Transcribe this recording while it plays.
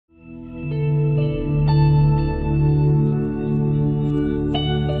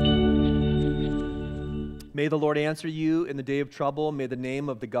May the Lord answer you in the day of trouble. May the name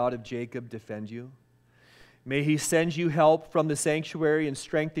of the God of Jacob defend you. May he send you help from the sanctuary and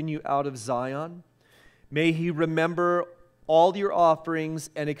strengthen you out of Zion. May he remember all your offerings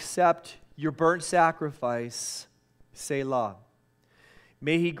and accept your burnt sacrifice, Selah.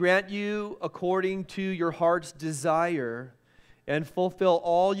 May he grant you according to your heart's desire and fulfill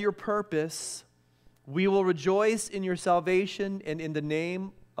all your purpose. We will rejoice in your salvation, and in the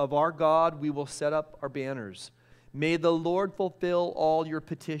name of our God we will set up our banners. May the Lord fulfill all your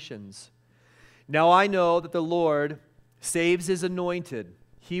petitions. Now I know that the Lord saves his anointed.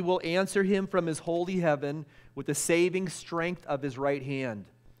 He will answer him from his holy heaven with the saving strength of his right hand.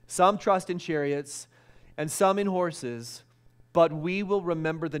 Some trust in chariots and some in horses, but we will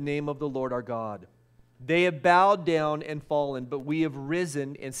remember the name of the Lord our God. They have bowed down and fallen, but we have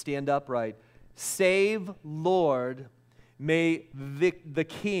risen and stand upright. Save, Lord, may the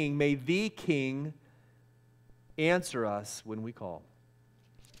King answer us when we call.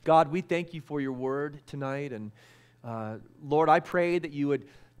 God, we thank you for your word tonight, and Lord, I pray that you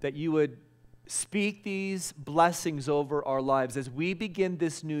would speak these blessings over our lives as we begin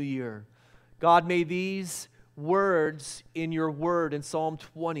this new year. God, may these words in your word in Psalm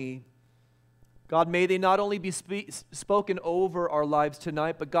 20, God, may they not only be spoken over our lives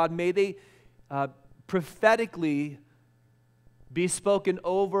tonight, but God, may they prophetically be spoken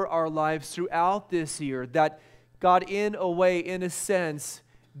over our lives throughout this year, that God, in a way, in a sense,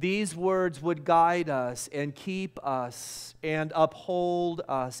 these words would guide us and keep us and uphold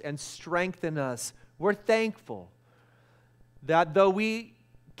us and strengthen us. We're thankful that though we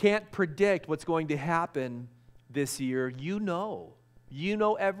can't predict what's going to happen this year, you know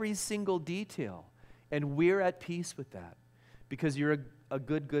every single detail, and we're at peace with that because you're a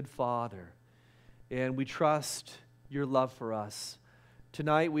good Father, and we trust your love for us.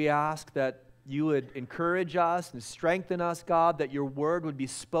 Tonight we ask that you would encourage us and strengthen us, God, that your word would be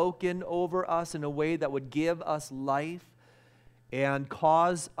spoken over us in a way that would give us life and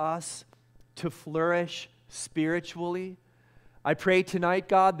cause us to flourish spiritually. I pray tonight,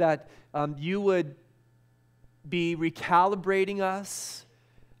 God, that you would be recalibrating us,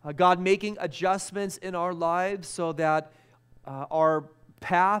 God, making adjustments in our lives so that our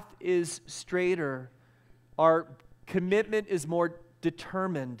path is straighter, our commitment is more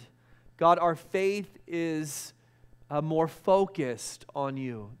determined. God, our faith is more focused on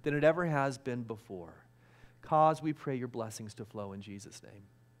you than it ever has been before. Cause, we pray your blessings to flow in Jesus' name.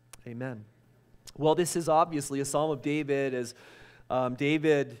 Amen. Well, this is obviously a Psalm of David, as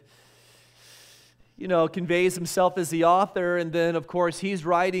David, conveys himself as the author, and then, of course, he's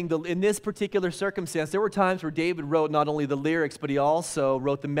writing, in this particular circumstance, there were times where David wrote not only the lyrics, but he also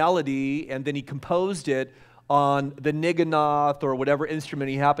wrote the melody, and then he composed it on the niganoth or whatever instrument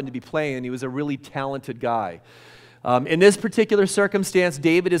he happened to be playing. He was a really talented guy. In this particular circumstance,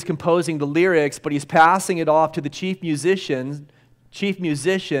 David is composing the lyrics, but he's passing it off to the chief musician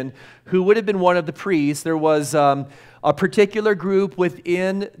who would have been one of the priests. There was a particular group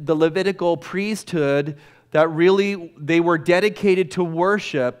within the Levitical priesthood that really, they were dedicated to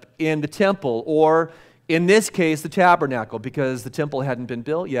worship in the temple, or in this case, the tabernacle, because the temple hadn't been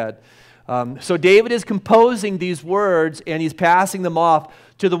built yet. So David is composing these words, and he's passing them off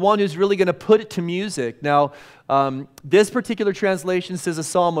to the one who's really going to put it to music. Now, this particular translation says a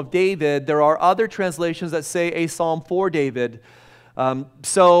Psalm of David. There are other translations that say a Psalm for David.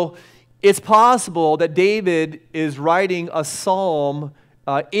 So it's possible that David is writing a psalm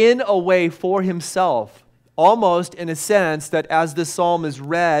in a way for himself, almost in a sense that as the psalm is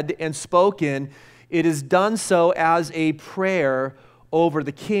read and spoken, it is done so as a prayer over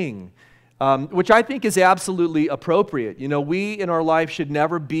the king. Which I think is absolutely appropriate. We in our life should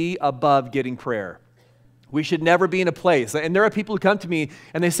never be above getting prayer. We should never be in a place. And there are people who come to me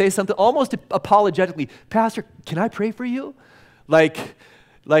and they say something almost apologetically, "Pastor, can I pray for you?" Like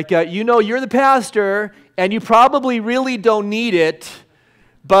you're the pastor and you probably really don't need it,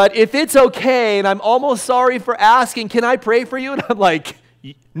 but if it's okay and I'm almost sorry for asking, "Can I pray for you?" And I'm like,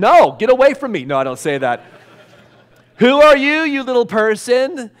 "No, get away from me." No, I don't say that. "Who are you, you little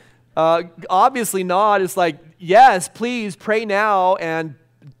person?" Obviously not. It's like, yes, please pray now, and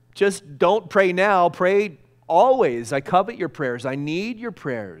just don't pray now. Pray always. I covet your prayers. I need your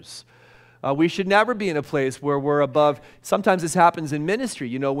prayers. We should never be in a place where we're above. Sometimes this happens in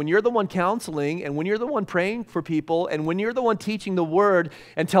ministry. When you're the one counseling, and when you're the one praying for people, and when you're the one teaching the word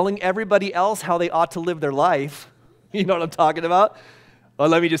and telling everybody else how they ought to live their life, you know what I'm talking about? Well,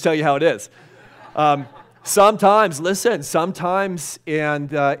 let me just tell you how it is. Sometimes,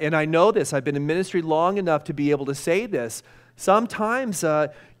 and I know this, I've been in ministry long enough to be able to say this, Sometimes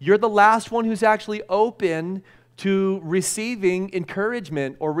you're the last one who's actually open to receiving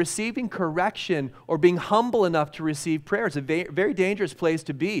encouragement or receiving correction or being humble enough to receive prayer. It's a very dangerous place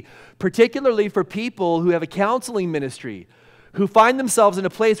to be, particularly for people who have a counseling ministry, who find themselves in a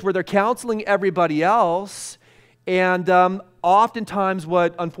place where they're counseling everybody else. And oftentimes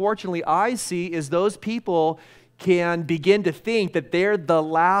what, unfortunately, I see is those people can begin to think that they're the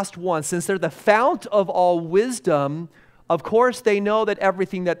last one. Since they're the fount of all wisdom, of course, they know that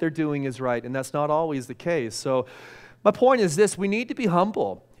everything that they're doing is right, and that's not always the case. So my point is this: we need to be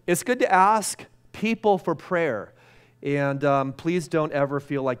humble. It's good to ask people for prayer, and please don't ever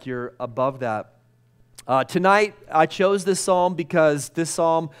feel like you're above that. Tonight, I chose this psalm because this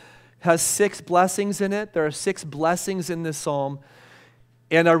psalm has 6 blessings in it. There are 6 blessings in this psalm,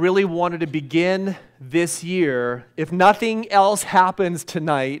 and I really wanted to begin this year. If nothing else happens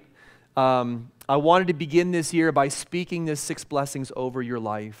tonight, I wanted to begin this year by speaking these 6 blessings over your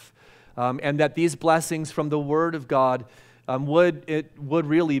life, and that these blessings from the Word of God would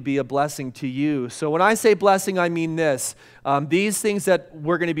really be a blessing to you. So when I say blessing, I mean this. These things that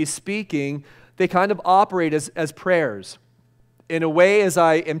we're going to be speaking, they kind of operate as prayers. In a way, as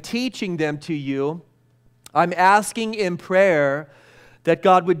I am teaching them to you, I'm asking in prayer that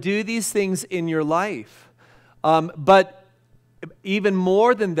God would do these things in your life. But even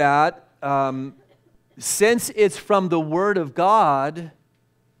more than that, since it's from the Word of God,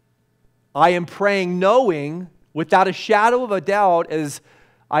 I am praying knowing, without a shadow of a doubt, as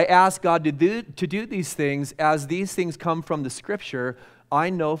I ask God to do these things, as these things come from the Scripture, I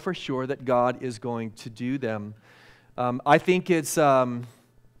know for sure that God is going to do them. I think it's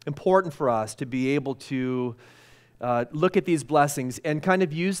important for us to be able to look at these blessings and kind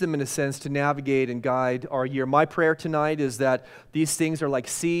of use them in a sense to navigate and guide our year. My prayer tonight is that these things are like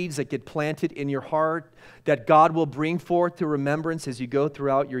seeds that get planted in your heart, that God will bring forth to remembrance as you go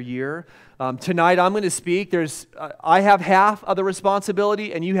throughout your year. Tonight I'm going to speak. I have half of the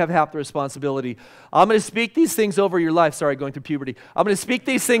responsibility and you have half the responsibility. I'm going to speak these things over your life. Sorry, going through puberty. I'm going to speak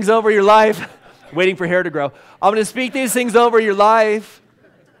these things over your life. Waiting for hair to grow. I'm going to speak these things over your life.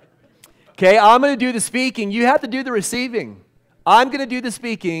 Okay, I'm going to do the speaking. You have to do the receiving. I'm going to do the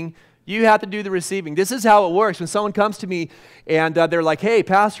speaking. You have to do the receiving. This is how it works. When someone comes to me and they're like, hey,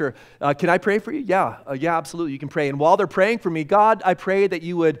 Pastor, can I pray for you? Yeah, absolutely, you can pray. And while they're praying for me, God, I pray that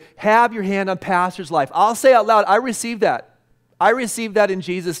you would have your hand on Pastor's life. I'll say out loud, I receive that. I receive that in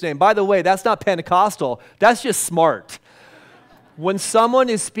Jesus' name. By the way, that's not Pentecostal. That's just smart. When someone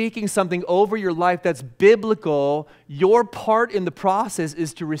is speaking something over your life that's biblical, your part in the process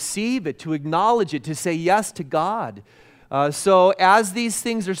is to receive it, to acknowledge it, to say yes to God. So as these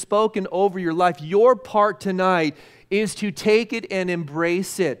things are spoken over your life, your part tonight is to take it and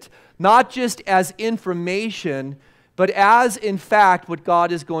embrace it, not just as information, but as, in fact, what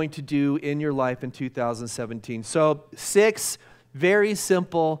God is going to do in your life in 2017. So 6 very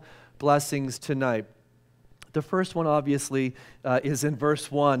simple blessings tonight. The first one, obviously, is in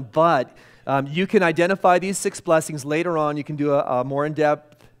verse 1, but you can identify these 6 blessings later on. You can do a more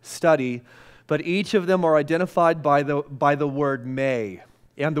in-depth study, but each of them are identified by the word may.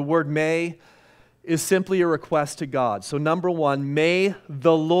 And the word may is simply a request to God. So number 1, may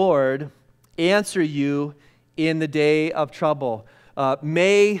the Lord answer you in the day of trouble.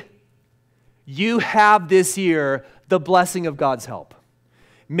 May you have this year the blessing of God's help.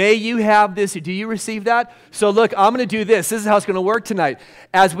 May you have this. Do you receive that? So look, I'm going to do this. This is how it's going to work tonight.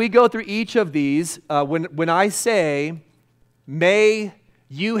 As we go through each of these, when I say, may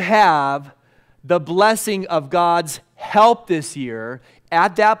you have the blessing of God's help this year,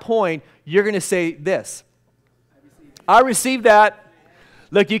 at that point, you're going to say this. I receive that.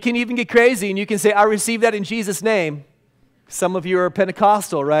 Look, you can even get crazy and you can say, I receive that in Jesus' name. Some of you are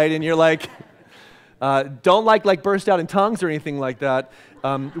Pentecostal, right? And you're like, don't like burst out in tongues or anything like that.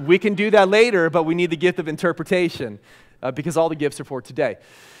 We can do that later, but we need the gift of interpretation because all the gifts are for today,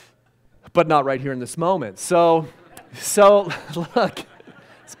 but not right here in this moment. So look,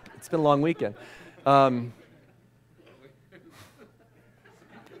 it's been a long weekend.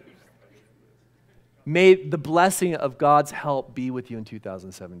 May the blessing of God's help be with you in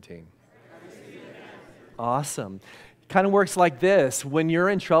 2017. Awesome. Kind of works like this. When you're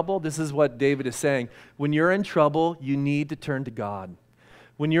in trouble, this is what David is saying. When you're in trouble, you need to turn to God.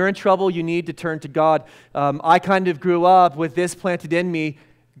 When you're in trouble, you need to turn to God. I kind of grew up with this planted in me.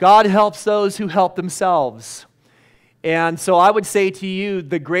 God helps those who help themselves. And so I would say to you,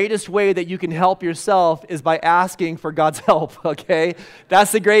 the greatest way that you can help yourself is by asking for God's help, okay?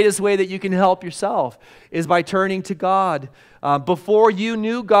 That's the greatest way that you can help yourself, is by turning to God. Before you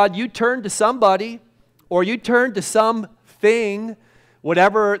knew God, you turned to somebody, or you turned to some thing,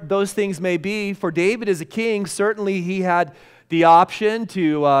 whatever those things may be. For David as a king, certainly he had the option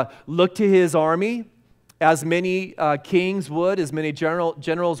to look to his army, as many kings would, as many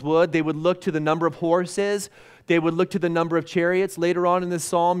generals would. They would look to the number of horses. They would look to the number of chariots. Later on in this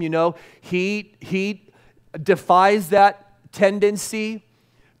psalm, he defies that tendency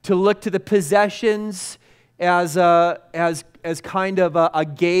to look to the possessions as kind of a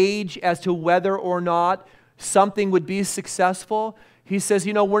gauge as to whether or not something would be successful. He says,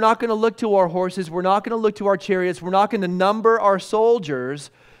 we're not going to look to our horses. We're not going to look to our chariots. We're not going to number our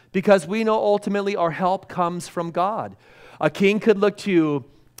soldiers, because we know ultimately our help comes from God. A king could look to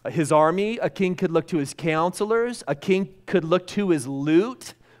his army. A king could look to his counselors. A king could look to his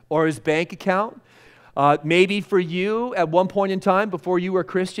loot or his bank account. Maybe for you, at one point in time, before you were a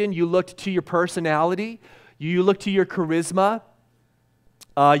Christian, you looked to your personality. You looked to your charisma.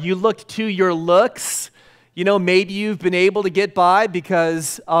 You looked to your looks. Maybe you've been able to get by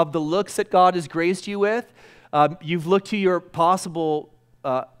because of the looks that God has graced you with. You've looked to your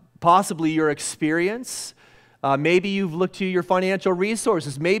possibly your experience. Maybe you've looked to your financial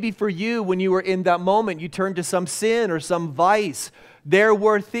resources. Maybe for you, when you were in that moment, you turned to some sin or some vice. There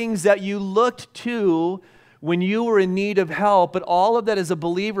were things that you looked to when you were in need of help, but all of that as a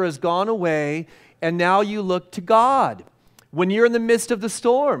believer has gone away, and now you look to God. When you're in the midst of the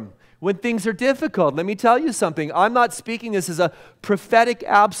storm, when things are difficult, let me tell you something. I'm not speaking this as a prophetic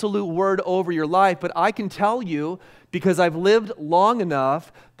absolute word over your life, but I can tell you, because I've lived long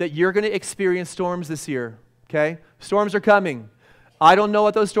enough, that you're going to experience storms this year, okay? Storms are coming. I don't know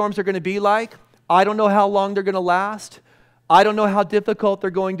what those storms are going to be like. I don't know how long they're going to last. I don't know how difficult they're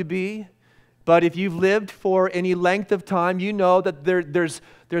going to be. But if you've lived for any length of time, you know that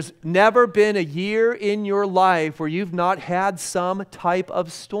there's never been a year in your life where you've not had some type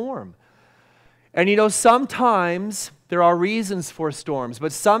of storm. And sometimes there are reasons for storms,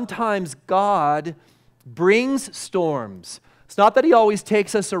 but sometimes God brings storms. It's not that He always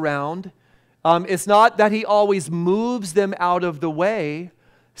takes us around. It's not that He always moves them out of the way.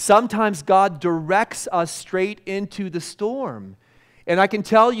 Sometimes God directs us straight into the storm. And I can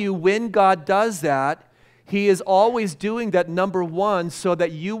tell you, when God does that, He is always doing that, number one, so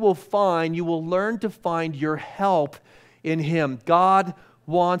that you will learn to find your help in Him. God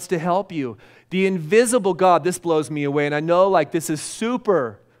wants to help you. The invisible God, this blows me away, and I know this is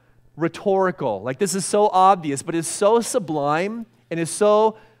super rhetorical. This is so obvious, but it's so sublime and it's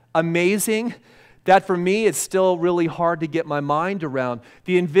so amazing that for me it's still really hard to get my mind around.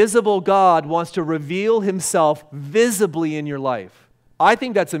 The invisible God wants to reveal Himself visibly in your life. I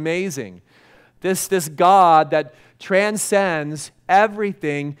think that's amazing. This God that transcends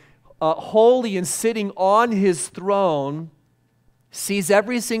everything, holy and sitting on His throne, sees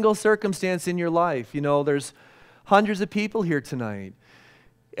every single circumstance in your life. There's hundreds of people here tonight.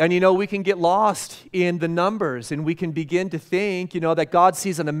 And we can get lost in the numbers, and we can begin to think, that God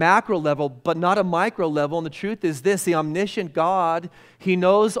sees on a macro level, but not a micro level. And the truth is this: the omniscient God, He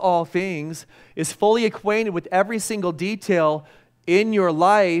knows all things, is fully acquainted with every single detail in your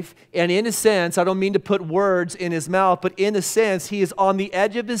life. And in a sense, I don't mean to put words in His mouth, but in a sense, He is on the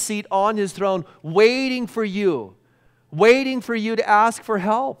edge of His seat on His throne, waiting for you to ask for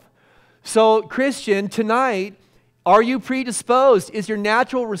help. So, Christian, tonight, are you predisposed? Is your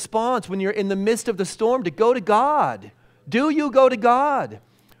natural response when you're in the midst of the storm to go to God? Do you go to God?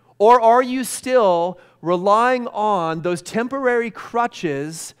 Or are you still relying on those temporary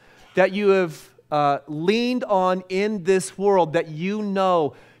crutches that you have leaned on in this world that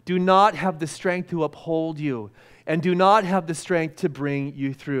do not have the strength to uphold you and do not have the strength to bring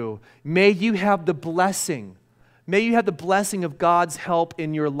you through? May you have the blessing. May you have the blessing of God's help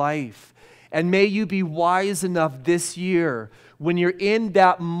in your life. And may you be wise enough this year, when you're in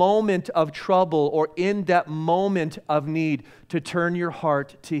that moment of trouble or in that moment of need, to turn your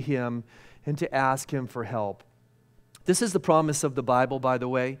heart to Him and to ask Him for help. This is the promise of the Bible, by the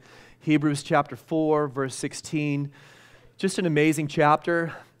way. Hebrews chapter 4, verse 16. Just an amazing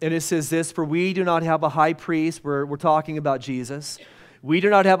chapter. And it says this: "For we do not have a high priest," we're talking about Jesus. "We do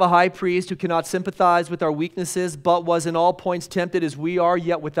not have a high priest who cannot sympathize with our weaknesses, but was in all points tempted as we are,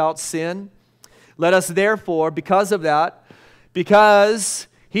 yet without sin. Let us therefore," because of that, because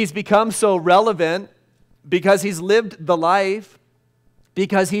He's become so relevant, because He's lived the life,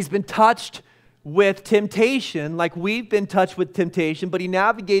 because He's been touched with temptation like we've been touched with temptation, but He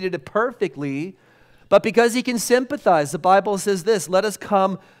navigated it perfectly, but because He can sympathize, the Bible says this: "Let us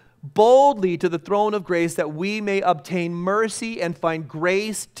come boldly to the throne of grace, that we may obtain mercy and find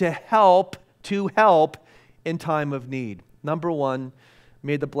grace to help in time of need." Number one,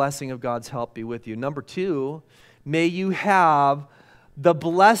 may the blessing of God's help be with you. Number two, may you have the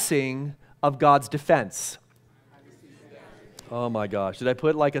blessing of God's defense. Oh my gosh, did I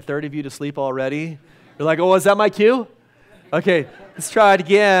put like a third of you to sleep already? You're like, oh, is that my cue? Okay, let's try it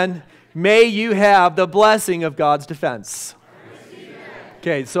again. May you have the blessing of God's defense.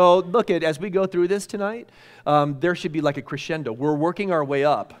 Okay, so look at, as we go through this tonight, there should be like a crescendo. We're working our way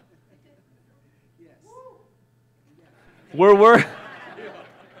up. We're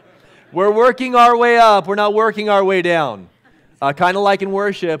working our way up. We're not working our way down. Kind of like in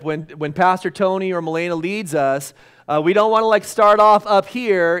worship, when Pastor Tony or Milena leads us, we don't want to like start off up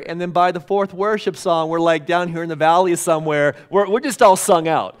here and then by the fourth worship song, we're like down here in the valley somewhere. We're just all sung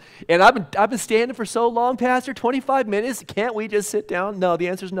out. And I've been standing for so long, Pastor, 25 minutes. Can't we just sit down? No, the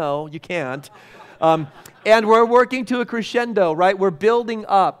answer is no, you can't. And we're working to a crescendo, right? We're building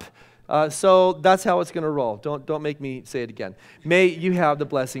up. So that's how it's going to roll. Don't make me say it again. May you have the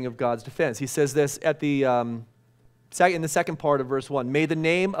blessing of God's defense. He says this at the in the second part of verse 1. May the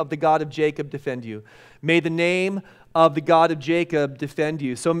name of the God of Jacob defend you. May the name of the God of Jacob defend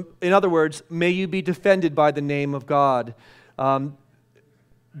you. So in other words, may you be defended by the name of God.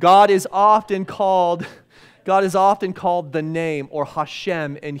 God is often called the name, or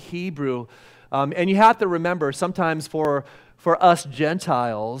Hashem in Hebrew. And you have to remember, sometimes for us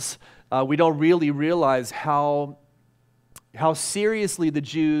Gentiles, we don't really realize how seriously the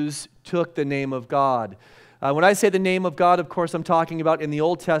Jews took the name of God. When I say the name of God, of course, I'm talking about in the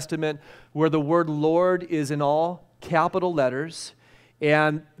Old Testament, where the word Lord is in all capital letters.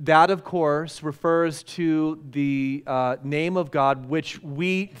 And that, of course, refers to the name of God, which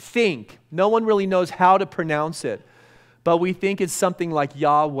we think, no one really knows how to pronounce it, but we think it's something like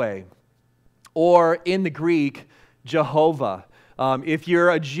Yahweh, or in the Greek, Jehovah. If you're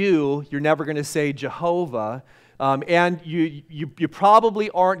a Jew, you're never going to say Jehovah, and you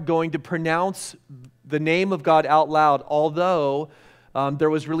probably aren't going to pronounce the name of God out loud, although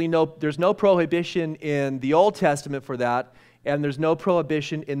there's no prohibition in the Old Testament for that, and there's no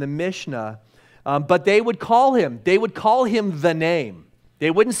prohibition in the Mishnah. But they would call him the name. They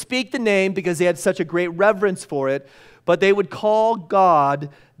wouldn't speak the name because they had such a great reverence for it, but they would call God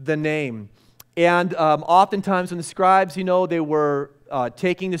the name. And oftentimes when the scribes, they were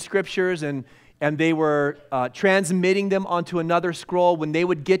taking the scriptures and they were transmitting them onto another scroll, when they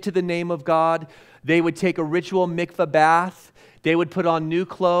would get to the name of God, they would take a ritual mikvah bath, they would put on new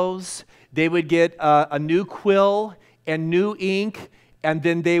clothes, they would get a new quill and new ink, and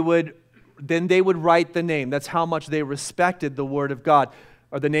then they would write the name. That's how much they respected the word of God,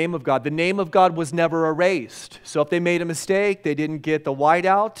 or the name of God. The name of God was never erased. So if they made a mistake, they didn't get the white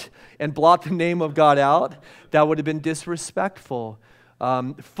out and blot the name of God out. That would have been disrespectful.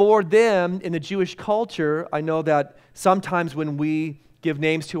 For them, in the Jewish culture, I know that sometimes when we give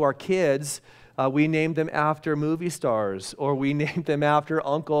names to our kids, we name them after movie stars, or we name them after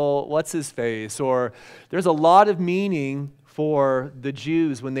Uncle What's-His-Face, or there's a lot of meaning for the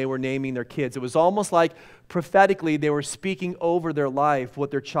Jews when they were naming their kids. It was almost like prophetically they were speaking over their life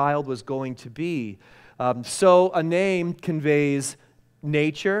what their child was going to be. So a name conveys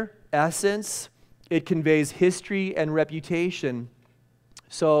nature, essence, it conveys history and reputation.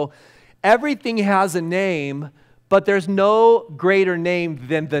 So everything has a name, but there's no greater name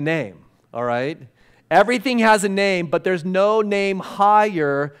than the name, all right? Everything has a name, but there's no name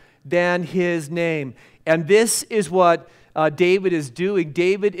higher than his name. And this is what David is doing.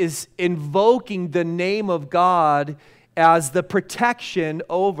 David is invoking the name of God as the protection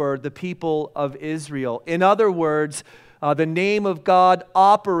over the people of Israel. In other words, the name of God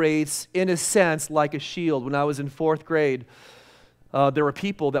operates, in a sense, like a shield. When I was in fourth grade, there were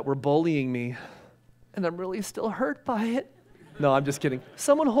people that were bullying me, and I'm really still hurt by it. No, I'm just kidding.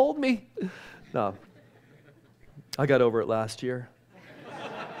 Someone hold me. No, I got over it last year.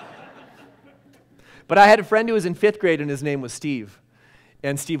 But I had a friend who was in fifth grade, and his name was Steve.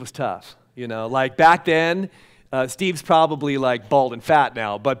 And Steve was tough. Like back then, Steve's probably like bald and fat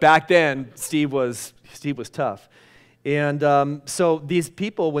now, but back then, Steve was tough. And so these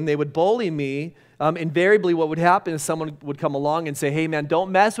people, when they would bully me, invariably what would happen is someone would come along and say, hey man,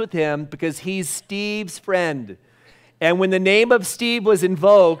 don't mess with him because he's Steve's friend. And when the name of Steve was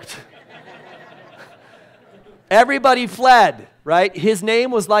invoked, everybody fled. Right? His name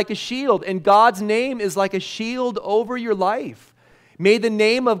was like a shield, and God's name is like a shield over your life. May the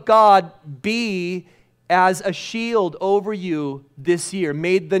name of God be as a shield over you this year.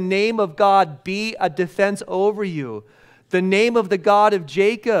 May the name of God be a defense over you. The name of the God of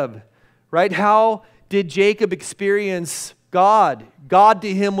Jacob, right? How did Jacob experience God? God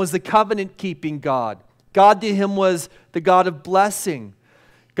to him was the covenant-keeping God. God to him was the God of blessing.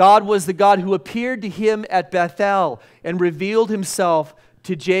 God was the God who appeared to him at Bethel and revealed himself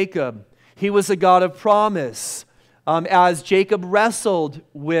to Jacob. He was a God of promise. As Jacob wrestled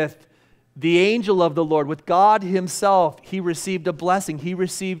with the angel of the Lord, with God himself, he received a blessing. He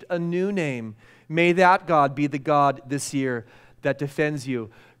received a new name. May that God be the God this year that defends you.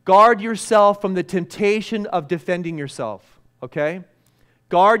 Guard yourself from the temptation of defending yourself, okay?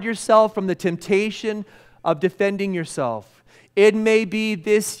 Guard yourself from the temptation of defending yourself. It may be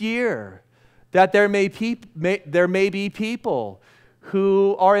this year that there may be people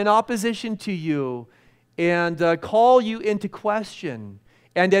who are in opposition to you and call you into question.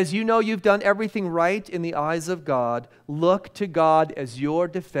 And as you know you've done everything right in the eyes of God, look to God as your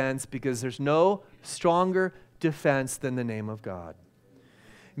defense, because there's no stronger defense than the name of God.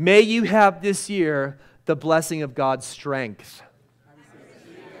 May you have this year the blessing of God's strength.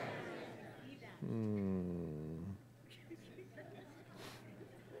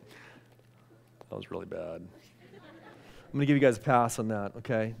 That was really bad. I'm going to give you guys a pass on that,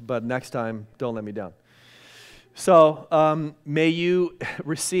 okay? But next time, don't let me down. So may you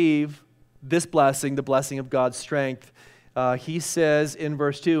receive this blessing, the blessing of God's strength. He says in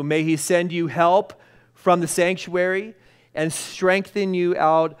verse 2, may he send you help from the sanctuary and strengthen you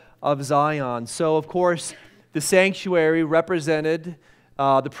out of Zion. So, of course, the sanctuary represented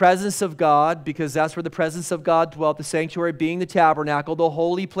the presence of God, because that's where the presence of God dwelt, the sanctuary being the tabernacle, the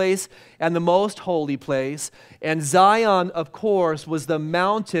holy place and the most holy place. And Zion, of course, was the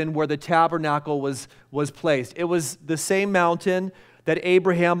mountain where the tabernacle was placed. It was the same mountain that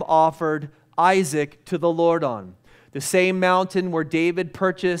Abraham offered Isaac to the Lord on. The same mountain where David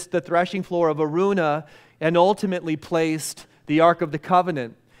purchased the threshing floor of Araunah and ultimately placed the Ark of the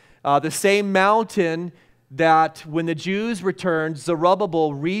Covenant. The same mountain that when the Jews returned,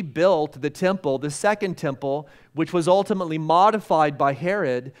 Zerubbabel rebuilt the temple, the second temple, which was ultimately modified by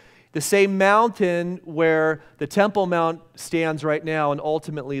Herod. The same mountain where the Temple Mount stands right now, and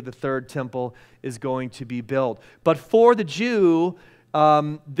ultimately the third temple is going to be built. But for the Jew,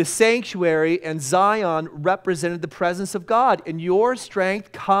 the sanctuary and Zion represented the presence of God, and your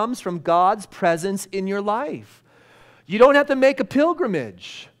strength comes from God's presence in your life. You don't have to make a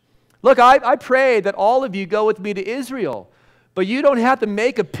pilgrimage. Look, I pray that all of you go with me to Israel, but you don't have to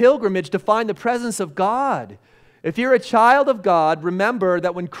make a pilgrimage to find the presence of God. If you're a child of God, remember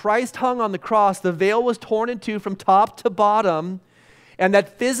that when Christ hung on the cross, the veil was torn in two from top to bottom, and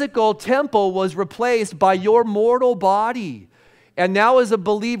that physical temple was replaced by your mortal body. And now as a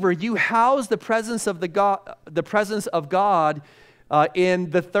believer, you house the presence of God in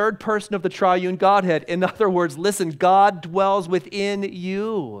the third person of the triune Godhead. In other words, listen, God dwells within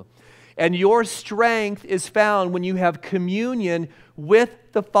you. And your strength is found when you have communion with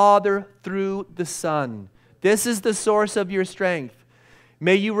the Father through the Son. This is the source of your strength.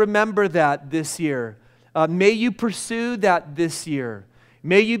 May you remember that this year. May you pursue that this year.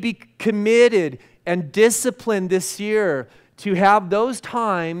 May you be committed and disciplined this year to have those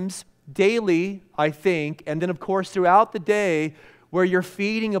times daily, I think, and then of course throughout the day, where you're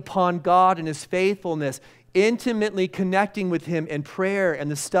feeding upon God and His faithfulness, intimately connecting with Him in prayer and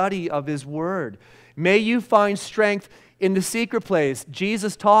the study of His Word. May you find strength in the secret place.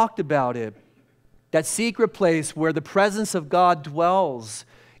 Jesus talked about it. That secret place where the presence of God dwells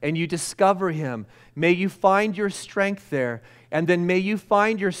and you discover Him. May you find your strength there. And then may you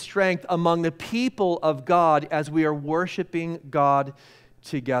find your strength among the people of God as we are worshiping God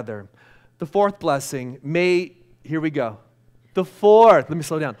together. The fourth blessing, here we go. Let me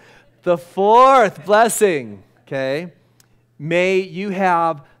slow down. The fourth blessing, okay, may you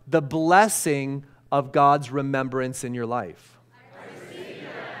have the blessing of God's remembrance in your life. I receive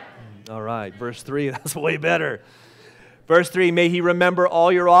that. All right, verse 3, that's way better. Verse 3, may He remember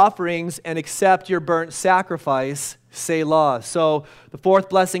all your offerings and accept your burnt sacrifice, Selah. So the fourth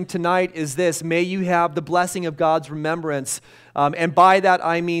blessing tonight is this: may you have the blessing of God's remembrance. And by that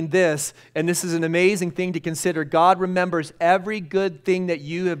I mean this, and this is an amazing thing to consider. God remembers every good thing that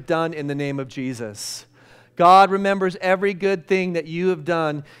you have done in the name of Jesus. God remembers every good thing that you have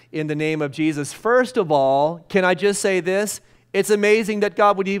done in the name of Jesus. First of all, can I just say this? It's amazing that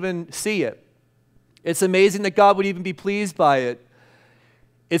God would even see it. It's amazing that God would even be pleased by it.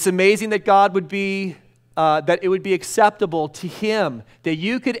 It's amazing that God would be that it would be acceptable to Him, that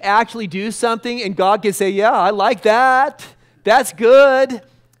you could actually do something and God could say, yeah, I like that. That's good.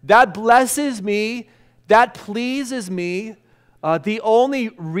 That blesses me. That pleases me. The only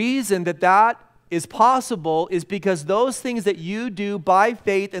reason that is possible is because those things that you do by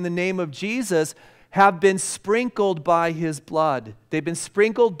faith in the name of Jesus have been sprinkled by His blood. They've been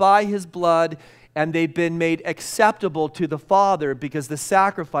sprinkled by His blood, and they've been made acceptable to the Father because the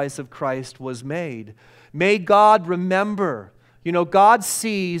sacrifice of Christ was made. May God remember, God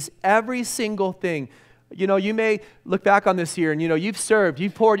sees every single thing. You may look back on this year and, you've served,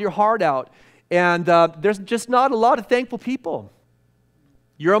 you've poured your heart out, and there's just not a lot of thankful people.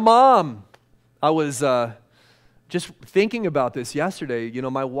 You're a mom. I was just thinking about this yesterday.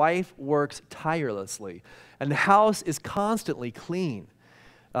 My wife works tirelessly, and the house is constantly clean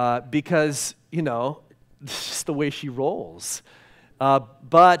because, it's just the way she rolls.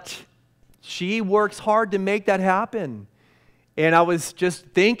 But she works hard to make that happen. And I was just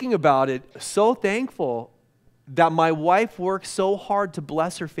thinking about it, so thankful that my wife works so hard to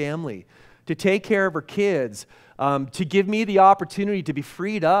bless her family, to take care of her kids, to give me the opportunity to be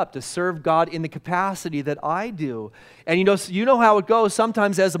freed up, to serve God in the capacity that I do. And you know how it goes.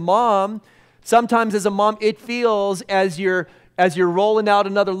 Sometimes as a mom, it feels as you're rolling out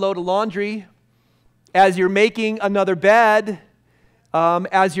another load of laundry, as you're making another bed,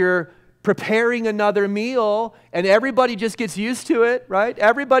 as you're preparing another meal, and everybody just gets used to it, right?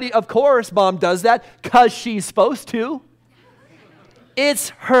 Everybody, of course, mom does that because she's supposed to. It's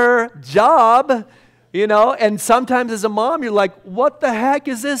her job, and sometimes as a mom, you're like, what the heck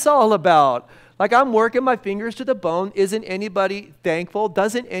is this all about? Like, I'm working my fingers to the bone. Isn't anybody thankful?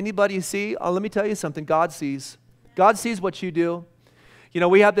 Doesn't anybody see? Let me tell you something. God sees. God sees what you do.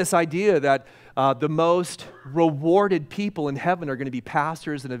 We have this idea that the most rewarded people in heaven are going to be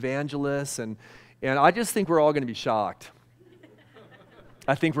pastors and evangelists, and I just think we're all going to be shocked.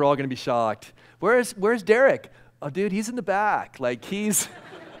 I think we're all going to be shocked. Where's Derek? Oh, dude, he's in the back. Like, he's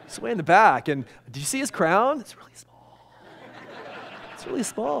way in the back. And do you see his crown? It's really small. It's really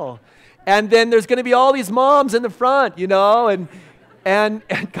small. And then there's going to be all these moms in the front, and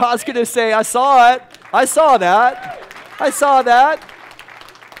God's going to say, I saw it. I saw that. I saw that.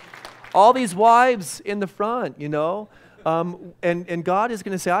 All these wives in the front, and God is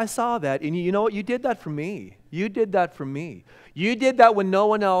going to say, I saw that. And you know what? You did that for me. You did that for me. You did that when no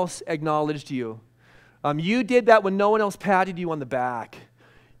one else acknowledged you. You did that when no one else patted you on the back.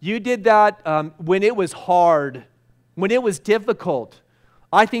 You did that when it was hard, when it was difficult.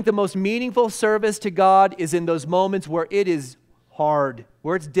 I think the most meaningful service to God is in those moments where it is hard,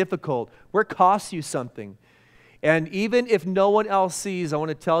 where it's difficult, where it costs you something. And even if no one else sees, I want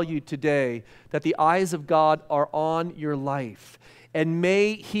to tell you today that the eyes of God are on your life. And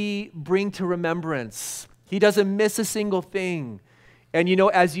may He bring to remembrance. He doesn't miss a single thing. And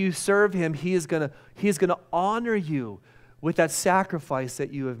as you serve Him, He is going to honor you with that sacrifice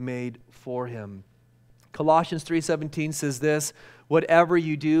that you have made for Him. Colossians 3:17 says this, whatever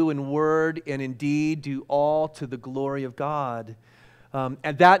you do in word and in deed, do all to the glory of God.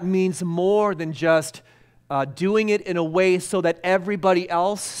 And that means more than just doing it in a way so that everybody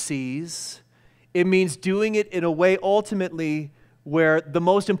else sees. It means doing it in a way ultimately where the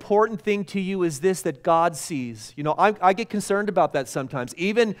most important thing to you is this, that God sees. I get concerned about that sometimes.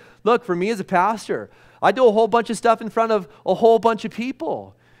 Even, look, for me as a pastor, I do a whole bunch of stuff in front of a whole bunch of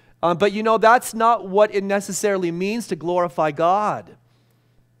people. But that's not what it necessarily means to glorify God.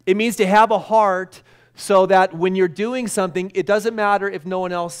 It means to have a heart so that when you're doing something, it doesn't matter if no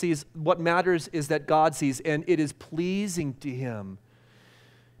one else sees. What matters is that God sees, and it is pleasing to Him.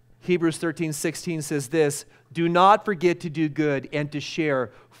 Hebrews 13:16 says this, do not forget to do good and to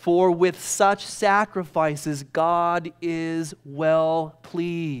share, for with such sacrifices God is well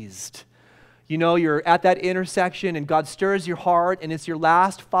pleased. You're at that intersection and God stirs your heart and it's your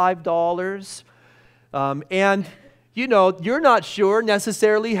last $5. And you're not sure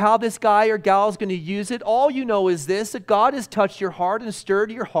necessarily how this guy or gal is going to use it. All you know is this, that God has touched your heart and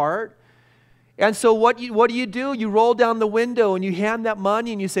stirred your heart. And so what do? You roll down the window and you hand that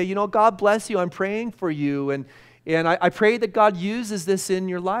money and you say, God bless you, I'm praying for you. And I pray that God uses this in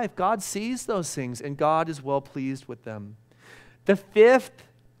your life. God sees those things and God is well pleased with them. The fifth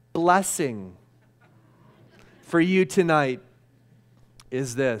blessing for you tonight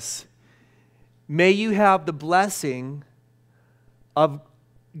is this. May you have the blessing of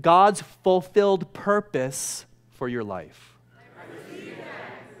God's fulfilled purpose for your life.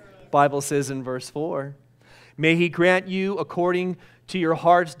 The Bible says in verse 4, may He grant you according to your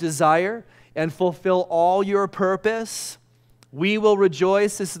heart's desire and fulfill all your purpose. We will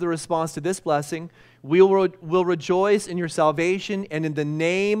rejoice. This is the response to this blessing. We will rejoice in your salvation, and in the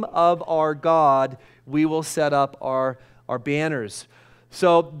name of our God, we will set up our banners.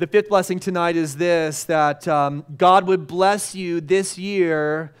 So the fifth blessing tonight is this, that God would bless you this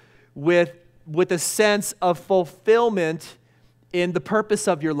year with a sense of fulfillment in the purpose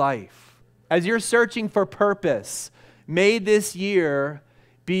of your life. As you're searching for purpose, may this year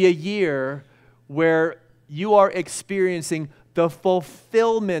be a year where you are experiencing the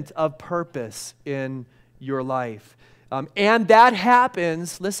fulfillment of purpose in your life. And that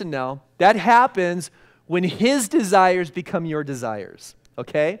happens, listen now, that happens when His desires become your desires,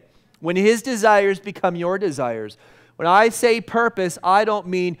 okay? When His desires become your desires. When I say purpose, I don't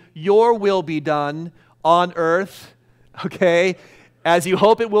mean your will be done on earth, okay, as you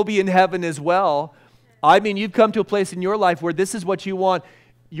hope it will be in heaven as well. I mean, you've come to a place in your life where this is what you want.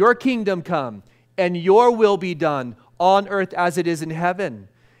 Your kingdom come and your will be done on earth as it is in heaven.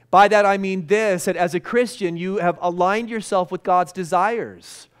 By that I mean this, that as a Christian, you have aligned yourself with God's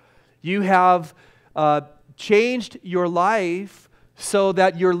desires. You have changed your life so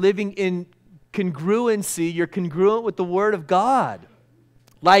that you're living in congruency. You're congruent with the Word of God.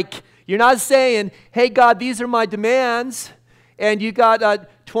 Like, you're not saying, hey, God, these are my demands, and you got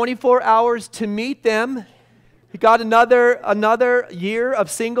 24 hours to meet them. You got another year of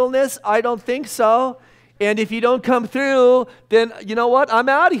singleness? I don't think so. And if you don't come through, then you know what? I'm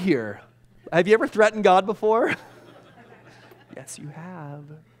out of here. Have you ever threatened God before? Yes, you have.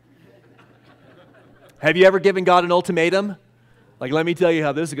 Have you ever given God an ultimatum? Like, let me tell you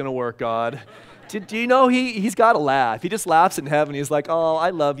how this is going to work, God. Do you know he's got to laugh? He just laughs in heaven. He's like, oh, I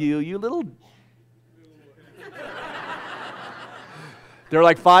love you, you little... There are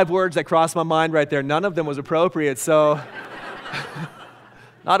like 5 words that crossed my mind right there. None of them was appropriate, so...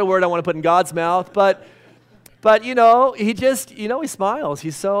 Not a word I want to put in God's mouth, but you know, he just, you know, he smiles.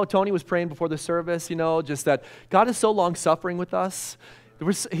 Tony was praying before the service, you know, just that God is so long-suffering with us.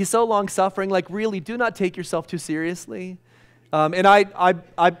 He's so long-suffering, like really, do not take yourself too seriously. And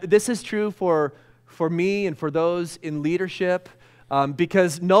this is true for me and for those in leadership,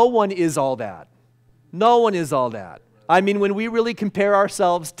 because no one is all that. No one is all that. I mean, when we really compare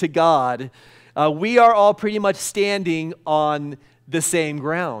ourselves to God, we are all pretty much standing on the same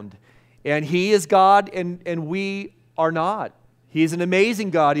ground. And He is God, and we are not. He's an amazing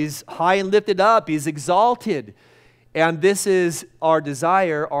God. He's high and lifted up. He's exalted. And this is our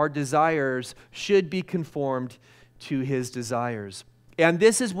desire. Our desires should be conformed to His desires. And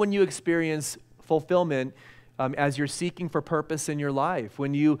this is when you experience fulfillment as you're seeking for purpose in your life.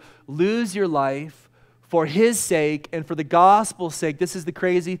 When you lose your life for His sake and for the gospel's sake. This is the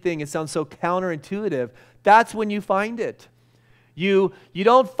crazy thing. It sounds so counterintuitive. That's when you find it. You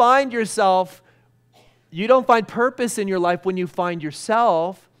don't find yourself, you don't find purpose in your life when you find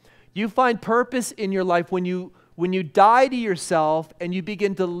yourself. You find purpose in your life when you die to yourself and you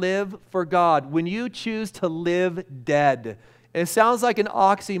begin to live for God. When you choose to live dead. And it sounds like an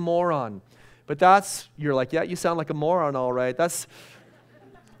oxymoron, but you're like, yeah, you sound like a moron, all right.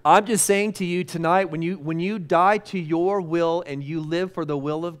 I'm just saying to you tonight, when you die to your will and you live for the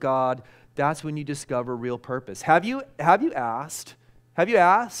will of God, that's when you discover real purpose. Have you asked? Have you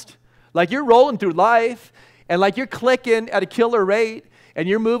asked? Like you're rolling through life and like you're clicking at a killer rate and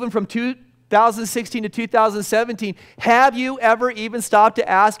you're moving from 2016 to 2017. Have you ever even stopped to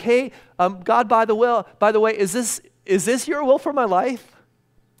ask, hey, God, by the way, is this your will for my life?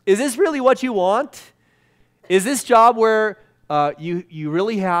 Is this really what you want? Is this job where you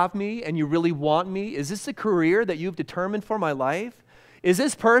really have me and you really want me? Is this a career that you've determined for my life? Is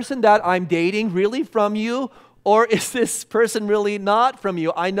this person that I'm dating really from you, or is this person really not from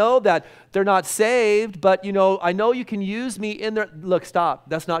you? I know that they're not saved, but you know, I know you can use me in there. Look, stop.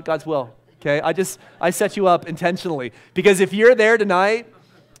 That's not God's will. Okay? I set you up intentionally because if you're there tonight,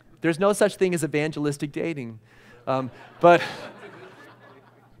 there's no such thing as evangelistic dating. But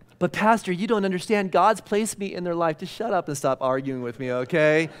Pastor, you don't understand. God's placed me in their life. Just shut up and stop arguing with me,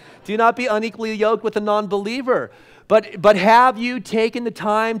 okay? Do not be unequally yoked with a non-believer. But have you taken the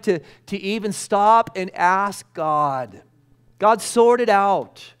time to even stop and ask God? God, sort it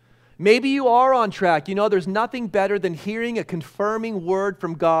out. Maybe you are on track. You know, there's nothing better than hearing a confirming word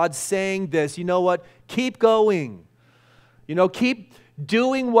from God saying this. You know what? Keep going. You know, keep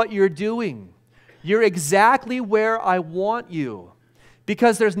doing what you're doing. You're exactly where I want you.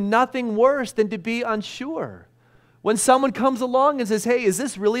 Because there's nothing worse than to be unsure. When someone comes along and says, hey, is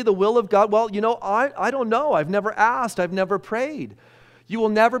this really the will of God? Well, you know, I don't know. I've never asked. I've never prayed. You will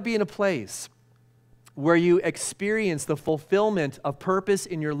never be in a place where you experience the fulfillment of purpose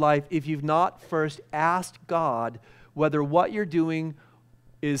in your life if you've not first asked God whether what you're doing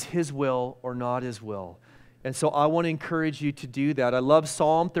is His will or not His will. And so I want to encourage you to do that. I love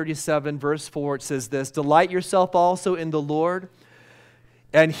Psalm 37, verse 4. It says this, delight yourself also in the Lord,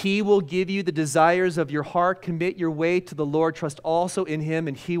 and He will give you the desires of your heart. Commit your way to the Lord. Trust also in Him,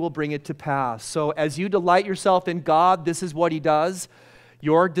 and He will bring it to pass. So as you delight yourself in God, this is what He does.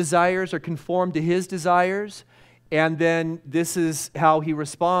 Your desires are conformed to His desires, And then this is how he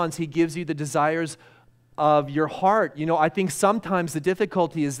responds. He gives you the desires of your heart. You know, I think sometimes the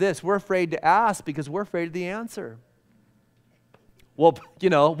difficulty is this. We're afraid to ask because we're afraid of the answer. Well, you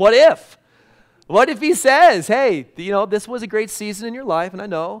know, what if? What if he says, hey, you know, this was a great season in your life, and I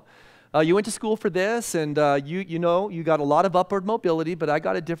know you went to school for this, and you know, you got a lot of upward mobility, but I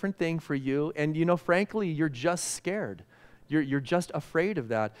got a different thing for you. And, you know, frankly, you're just scared. You're just afraid of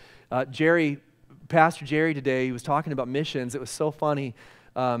that. Pastor Jerry today, he was talking about missions. It was so funny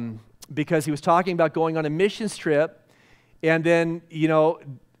because he was talking about going on a missions trip, and then, you know,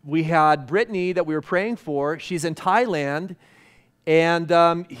 we had Brittany that we were praying for. She's in Thailand,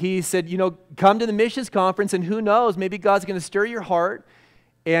 and he said, you know, come to the missions conference, and who knows, maybe God's going to stir your heart,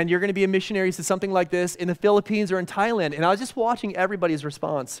 and you're going to be a missionary to something like this in the Philippines or in Thailand. And I was just watching everybody's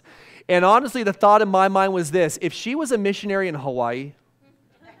response. And honestly, the thought in my mind was this: if she was a missionary in Hawaii,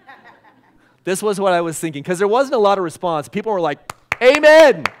 this was what I was thinking, because there wasn't a lot of response. People were like,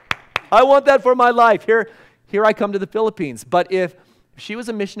 amen, I want that for my life. Here I come to the Philippines. But if she was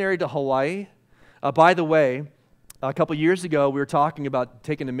a missionary to Hawaii, by the way, a couple years ago, we were talking about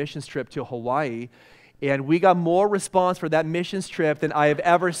taking a missions trip to Hawaii, and we got more response for that missions trip than I have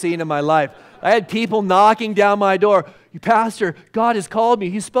ever seen in my life. I had people knocking down my door. Pastor, God has called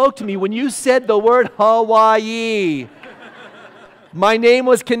me. He spoke to me when you said the word Hawaii. My name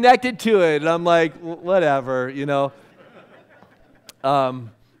was connected to it. And I'm like, whatever, you know.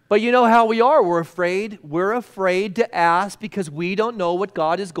 But you know how we are. We're afraid. We're afraid to ask because we don't know what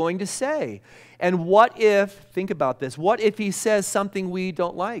God is going to say. And what if, think about this, what if he says something we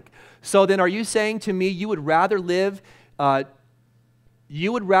don't like? So then are you saying to me you would rather live your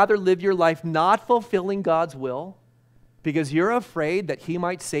life not fulfilling God's will because you're afraid that he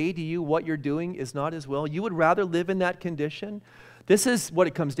might say to you what you're doing is not his will? You would rather live in that condition? This is what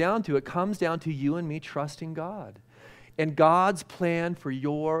it comes down to. It comes down to you and me trusting God. And God's plan for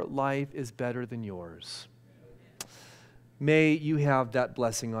your life is better than yours. May you have that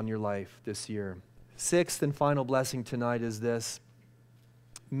blessing on your life this year. Sixth and final blessing tonight is this.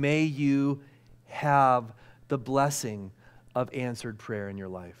 May you have the blessing of answered prayer in your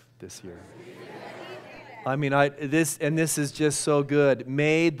life this year. I mean, this is just so good.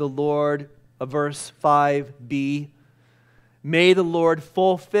 May the Lord, verse 5b, may the Lord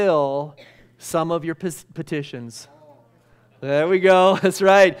fulfill some of your petitions. There we go. That's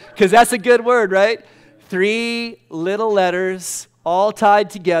right. Because that's a good word, right? 3 little letters all tied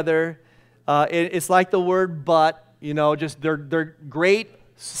together. It's like the word but, you know, just they're great.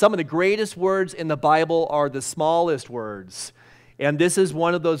 Some of the greatest words in the Bible are the smallest words. And this is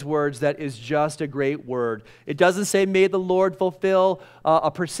one of those words that is just a great word. It doesn't say, may the Lord fulfill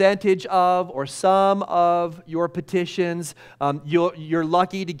a percentage of or some of your petitions. You're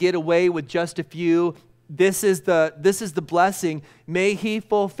lucky to get away with just a few. This is the blessing. May he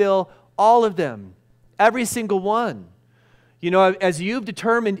fulfill all of them. Every single one. You know, as you've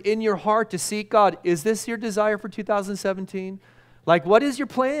determined in your heart to seek God, is this your desire for 2017? Like, what is your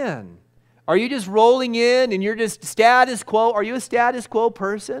plan? Are you just rolling in and you're just status quo? Are you a status quo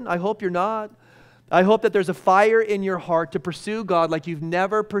person? I hope you're not. I hope that there's a fire in your heart to pursue God like you've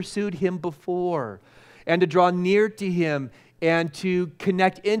never pursued him before, and to draw near to him and to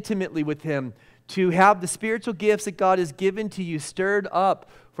connect intimately with him, to have the spiritual gifts that God has given to you stirred up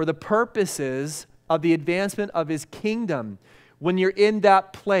for the purposes of the advancement of his kingdom. When you're in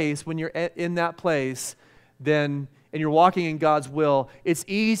that place, then, and you're walking in God's will, it's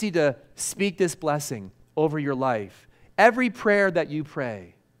easy to speak this blessing over your life. Every prayer that you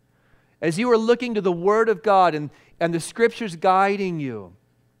pray, as you are looking to the Word of God and the Scriptures guiding you,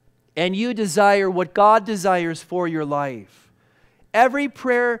 and you desire what God desires for your life, every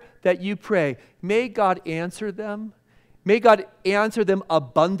prayer that you pray, may God answer them. May God answer them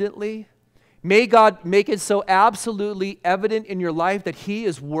abundantly. May God make it so absolutely evident in your life that he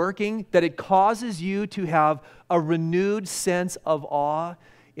is working, that it causes you to have a renewed sense of awe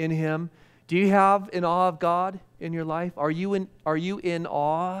in him. Do you have an awe of God in your life? Are you in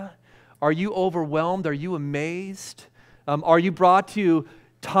awe? Are you overwhelmed? Are you amazed? Are you brought to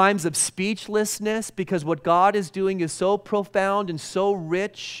times of speechlessness because what God is doing is so profound and so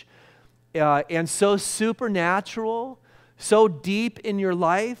rich and so supernatural, so deep in your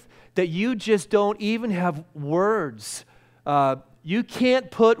life that you just don't even have words. You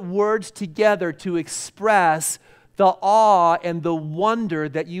can't put words together to express the awe and the wonder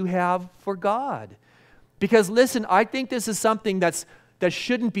that you have for God. Because listen, I think this is something that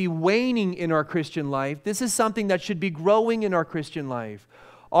shouldn't be waning in our Christian life. This is something that should be growing in our Christian life.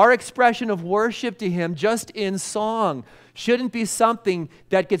 Our expression of worship to Him just in song shouldn't be something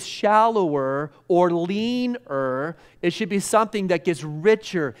that gets shallower or leaner. It should be something that gets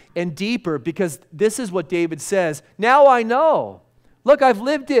richer and deeper, because this is what David says. Now I know. Look, I've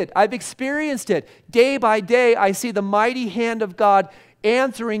lived it. I've experienced it. Day by day, I see the mighty hand of God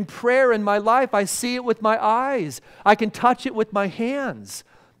answering prayer in my life. I see it with my eyes. I can touch it with my hands,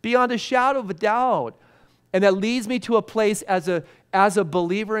 beyond a shadow of a doubt. And that leads me to a place as a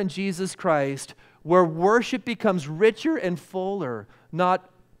believer in Jesus Christ where worship becomes richer and fuller, not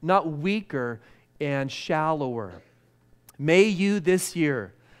weaker and shallower. May you this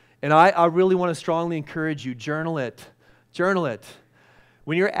year, and I really want to strongly encourage you, journal it. Journal it.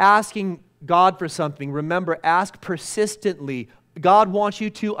 When you're asking God for something, remember, ask persistently. God wants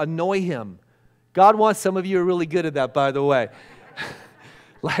you to annoy Him. God wants, some of you are really good at that, by the way.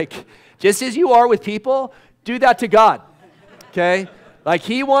 Like, just as you are with people, do that to God, okay? Like,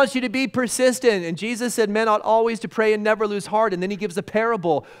 He wants you to be persistent. And Jesus said, men ought always to pray and never lose heart. And then He gives a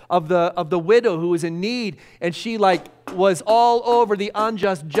parable of the widow who was in need. And she, was all over the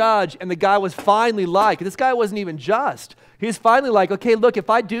unjust judge. And the guy was finally this guy wasn't even just. He was finally like, okay, look, if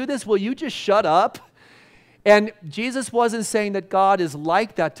I do this, will you just shut up? And Jesus wasn't saying that God is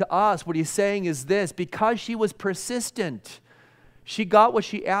like that to us. What He's saying is this: because she was persistent, she got what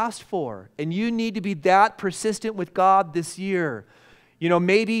she asked for. And you need to be that persistent with God this year. You know,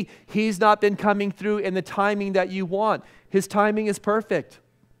 maybe He's not been coming through in the timing that you want. His timing is perfect.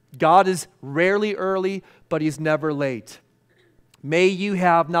 God is rarely early, but He's never late. May you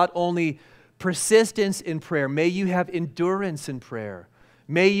have not only persistence in prayer, may you have endurance in prayer.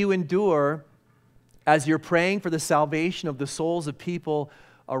 May you endure as you're praying for the salvation of the souls of people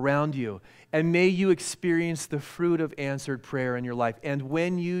around you. And may you experience the fruit of answered prayer in your life. And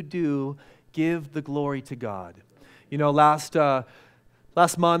when you do, give the glory to God. You know, last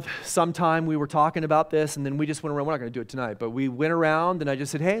month, sometime we were talking about this, and then we just went around. We're not going to do it tonight, but we went around, and I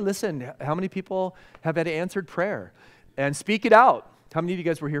just said, hey, listen, how many people have had answered prayer? And speak it out. How many of you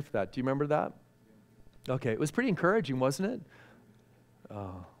guys were here for that? Do you remember that? Okay, it was pretty encouraging, wasn't it?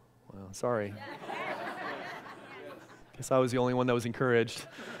 Oh, well, sorry. Guess I was the only one that was encouraged.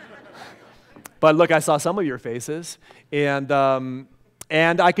 But look, I saw some of your faces, and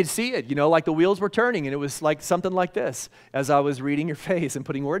I could see it, you know, like the wheels were turning, and it was like something like this as I was reading your face and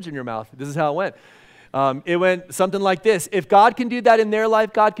putting words in your mouth. This is how it went. It went something like this: if God can do that in their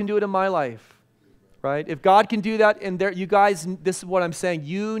life, God can do it in my life. Right? If God can do that in their, you guys, this is what I'm saying.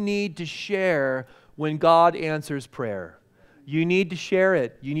 You need to share when God answers prayer. You need to share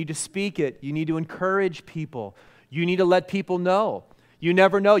it. You need to speak it. You need to encourage people. You need to let people know. You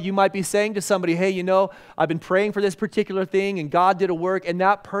never know. You might be saying to somebody, hey, you know, I've been praying for this particular thing and God did a work, and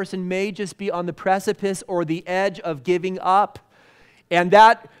that person may just be on the precipice or the edge of giving up. And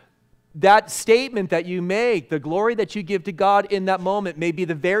that statement that you make, the glory that you give to God in that moment, may be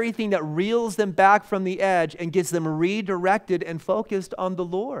the very thing that reels them back from the edge and gets them redirected and focused on the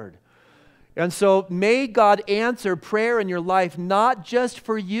Lord. And so may God answer prayer in your life, not just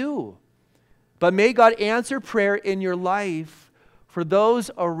for you, but may God answer prayer in your life for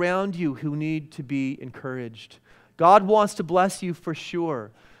those around you who need to be encouraged. God wants to bless you for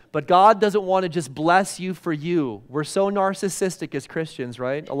sure. But God doesn't want to just bless you for you. We're so narcissistic as Christians,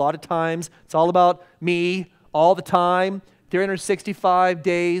 right? A lot of times, it's all about me all the time. 365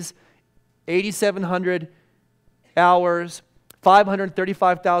 days, 8,700 hours,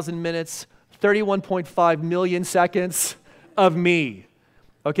 535,000 minutes, 31.5 million seconds of me.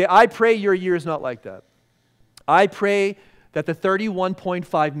 Okay, I pray your year is not like that. I pray that the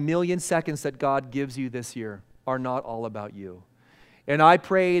 31.5 million seconds that God gives you this year are not all about you. And I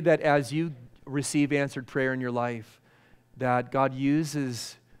pray that as you receive answered prayer in your life, that God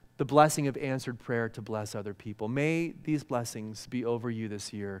uses the blessing of answered prayer to bless other people. May these blessings be over you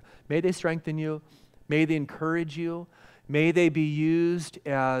this year. May they strengthen you. May they encourage you. May they be used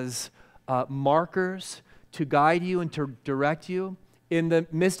as markers to guide you and to direct you. In the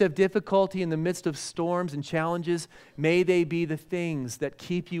midst of difficulty, in the midst of storms and challenges, may they be the things that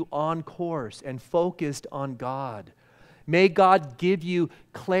keep you on course and focused on God. May God give you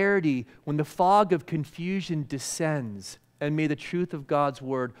clarity when the fog of confusion descends, and may the truth of God's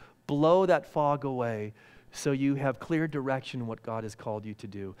word blow that fog away so you have clear direction in what God has called you to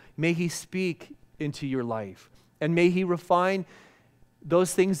do. May He speak into your life, and may He refine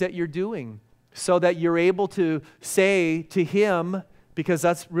those things that you're doing so that you're able to say to Him, because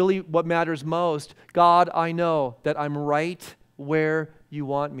that's really what matters most, God, I know that I'm right where you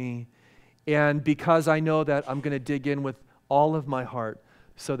want me. And because I know that, I'm going to dig in with all of my heart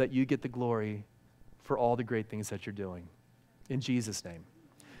so that you get the glory for all the great things that you're doing. In Jesus' name.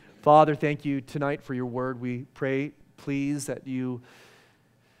 Father, thank you tonight for your word. We pray, please, that the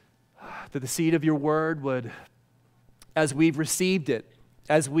seed of your word would, as we've received it,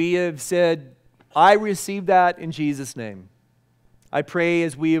 as we have said, I receive that in Jesus' name. I pray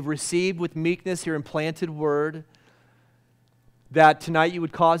as we have received with meekness your implanted word, that tonight you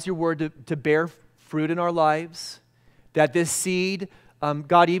would cause your word to bear fruit in our lives, that this seed,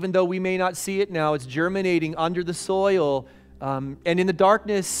 God, even though we may not see it now, it's germinating under the soil and in the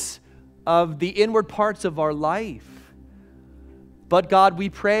darkness of the inward parts of our life. But God, we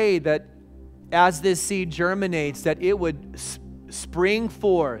pray that as this seed germinates, that it would spring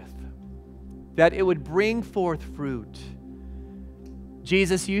forth, that it would bring forth fruit.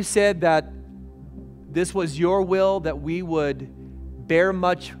 Jesus, you said that this was your will, that we would bear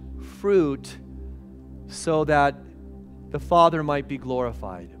much fruit so that the Father might be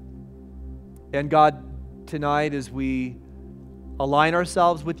glorified. And God, tonight as we align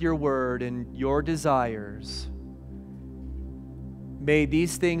ourselves with your word and your desires, may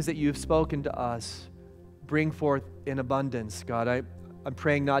these things that you've spoken to us bring forth in abundance. God, I'm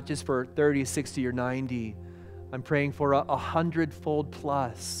praying not just for 30, 60, or 90. I'm praying for 100-fold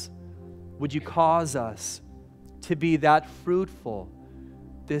plus. Would you cause us to be that fruitful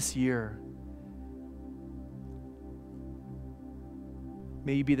this year?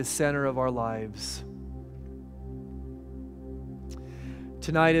 May you be the center of our lives.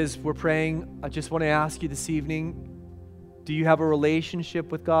 Tonight as we're praying, I just want to ask you this evening, do you have a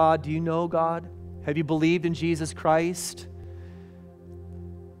relationship with God? Do you know God? Have you believed in Jesus Christ?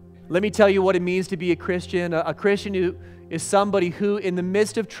 Let me tell you what it means to be a Christian. A Christian who is somebody who, in the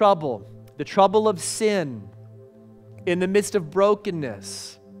midst of trouble, the trouble of sin, in the midst of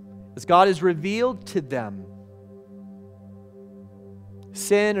brokenness, as God has revealed to them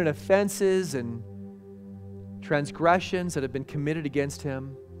sin and offenses and transgressions that have been committed against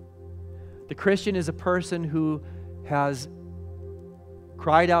him, the Christian is a person who has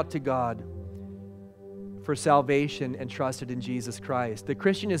cried out to God for salvation and trusted in Jesus Christ. The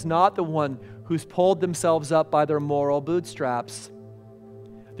Christian is not the one who's pulled themselves up by their moral bootstraps.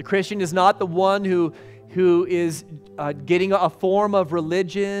 The Christian is not the one who is getting a form of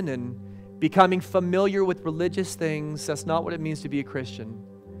religion and becoming familiar with religious things. That's not what it means to be a Christian.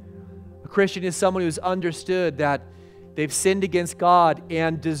 A Christian is someone who's understood that they've sinned against God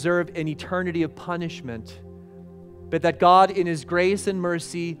and deserve an eternity of punishment, but that God in His grace and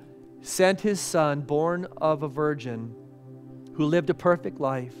mercy sent His Son, born of a virgin, who lived a perfect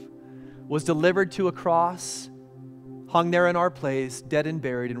life, was delivered to a cross, hung there in our place, dead and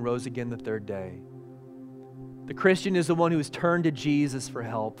buried, and rose again the third day. The Christian is the one who has turned to Jesus for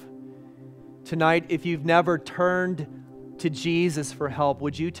help. Tonight, if you've never turned to Jesus for help,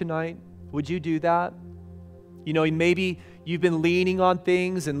 would you tonight? Would you do that? You know, maybe you've been leaning on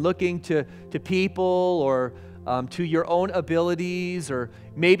things and looking to people or to your own abilities, or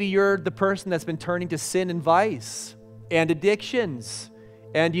maybe you're the person that's been turning to sin and vice and addictions.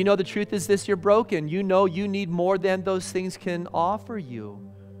 And you know the truth is this, you're broken. You know you need more than those things can offer you.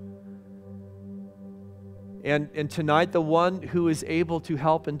 And tonight, the one who is able to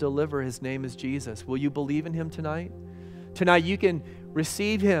help and deliver, His name is Jesus. Will you believe in Him tonight? Tonight you can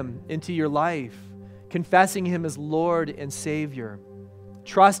receive Him into your life, confessing Him as Lord and Savior,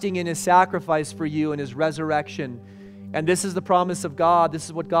 trusting in His sacrifice for you and His resurrection. And this is the promise of God. This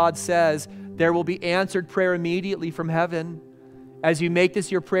is what God says. There will be answered prayer immediately from heaven. As you make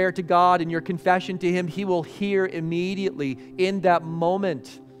this your prayer to God and your confession to Him, He will hear immediately in that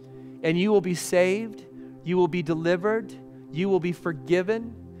moment. And you will be saved. You will be delivered. You will be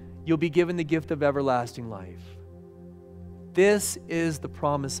forgiven. You'll be given the gift of everlasting life. This is the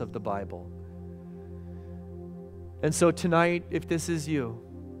promise of the Bible. And so tonight, if this is you,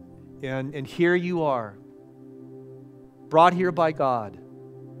 and here you are, brought here by God,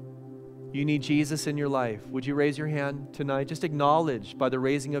 you need Jesus in your life. Would you raise your hand tonight? Just acknowledge by the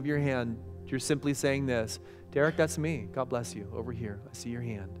raising of your hand, you're simply saying this, Derek, that's me. God bless you. Over here, I see your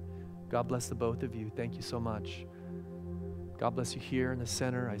hand. God bless the both of you. Thank you so much. God bless you here in the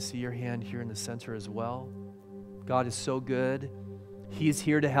center. I see your hand here in the center as well. God is so good. He's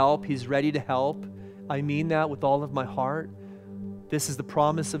here to help. He's ready to help. I mean that with all of my heart. This is the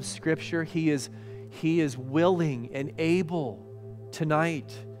promise of Scripture. He is willing and able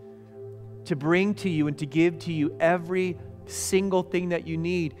tonight to bring to you and to give to you every single thing that you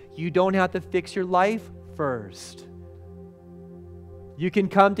need. You don't have to fix your life first. You can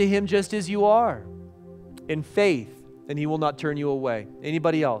come to Him just as you are in faith, and He will not turn you away.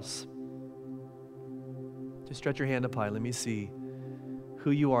 Anybody else? Just stretch your hand up high. Let me see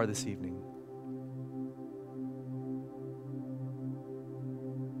who you are this evening.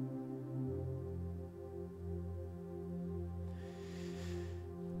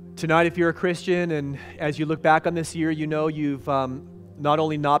 Tonight, if you're a Christian and as you look back on this year, you know you've not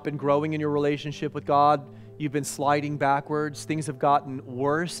only not been growing in your relationship with God, you've been sliding backwards. Things have gotten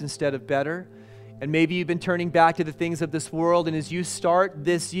worse instead of better. And maybe you've been turning back to the things of this world. And as you start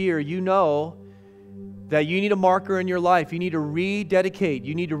this year, you know that you need a marker in your life. You need to rededicate.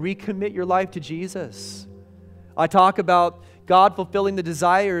 You need to recommit your life to Jesus. I talk about God fulfilling the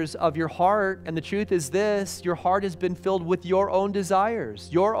desires of your heart. And the truth is this, your heart has been filled with your own desires,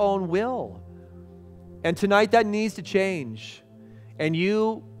 your own will. And tonight that needs to change. And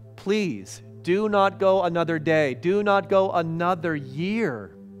you, please, do not go another day. Do not go another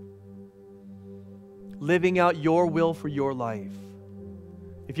year living out your will for your life.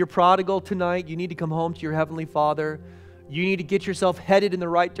 If you're prodigal tonight, you need to come home to your Heavenly Father. You need to get yourself headed in the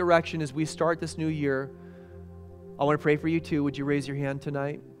right direction as we start this new year. I want to pray for you too. Would you raise your hand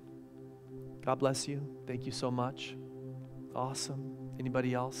tonight? God bless you. Thank you so much. Awesome.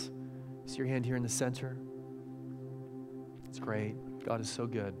 Anybody else? See your hand here in the center. It's great. God is so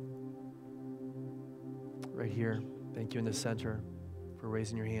good. Right here. Thank you in the center for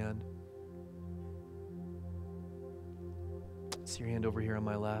raising your hand. See your hand over here on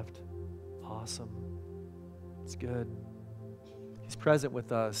my left. Awesome. It's good. He's present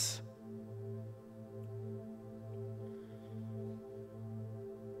with us.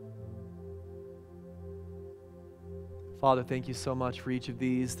 Father, thank you so much for each of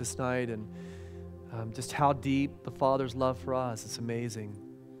these this night and just how deep the Father's love for us. It's amazing.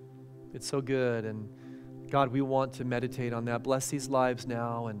 It's so good. And God, we want to meditate on that. Bless these lives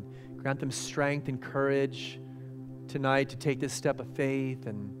now and grant them strength and courage tonight to take this step of faith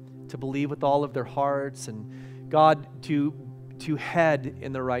and to believe with all of their hearts. And God, to head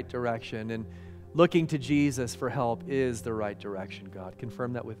in the right direction. And looking to Jesus for help is the right direction, God.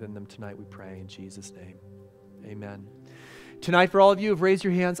 Confirm that within them tonight, we pray in Jesus' name. Amen. Tonight, for all of you who have raised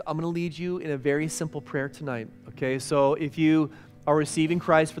your hands, I'm going to lead you in a very simple prayer tonight. Okay, so if you are receiving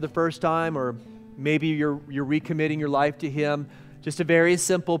Christ for the first time, or maybe you're recommitting your life to Him, just a very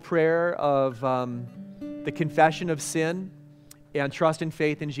simple prayer of the confession of sin and trust and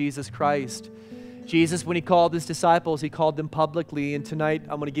faith in Jesus Christ. Jesus, when He called His disciples, He called them publicly, and tonight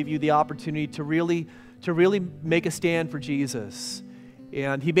I'm going to give you the opportunity to really make a stand for Jesus.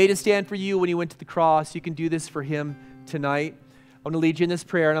 And He made a stand for you when He went to the cross. You can do this for Him tonight. I'm going to lead you in this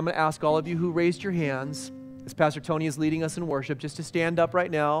prayer, and I'm going to ask all of you who raised your hands, as Pastor Tony is leading us in worship, just to stand up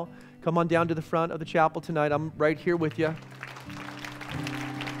right now. Come on down to the front of the chapel tonight. I'm right here with you.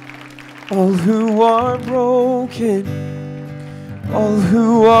 All who are broken, all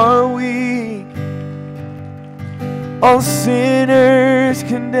who are weak, all sinners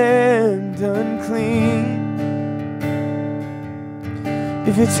condemned unclean.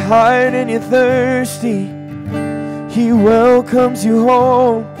 If you're tired and you're thirsty, He welcomes you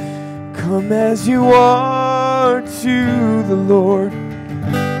home. Come as you are to the Lord.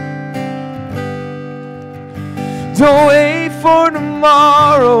 Don't wait for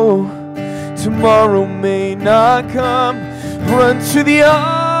tomorrow. Tomorrow may not come. Run to the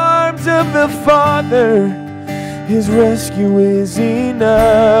arms of the Father. His rescue is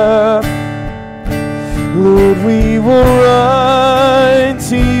enough. Lord, we will run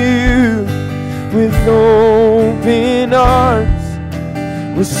to you with open arms,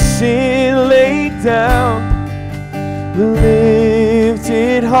 with sin laid down, with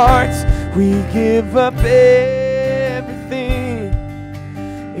lifted hearts. We give up everything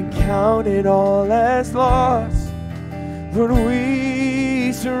and count it all as loss. Lord,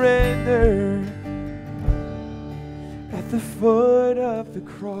 we surrender at the foot of the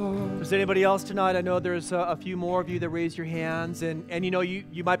cross. If there's anybody else tonight, I know there's a few more of you that raised your hands, and you know,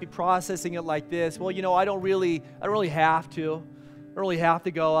 you might be processing it like this. Well, you know, I don't really have to. I don't really have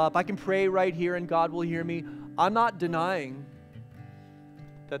to go up. I can pray right here and God will hear me. I'm not denying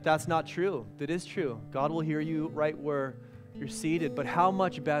that that's not true. That is true. God will hear you right where you're seated. But how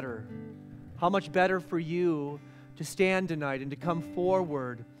much better for you to stand tonight and to come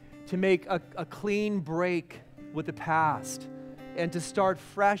forward, to make a clean break with the past and to start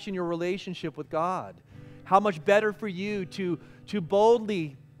fresh in your relationship with God. How much better for you to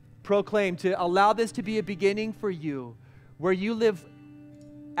boldly proclaim, to allow this to be a beginning for you where you live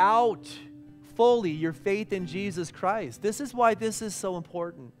out fully your faith in Jesus Christ. This is why this is so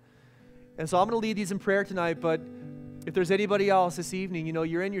important. And so I'm going to lead these in prayer tonight, but if there's anybody else this evening, you know,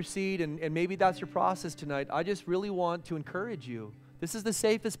 you're in your seat and maybe that's your process tonight, I just really want to encourage you. This is the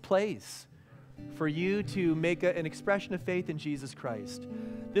safest place for you to make an expression of faith in Jesus Christ.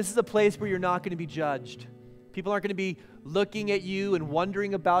 This is a place where you're not going to be judged. People aren't going to be looking at you and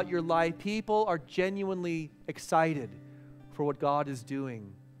wondering about your life. People are genuinely excited for what God is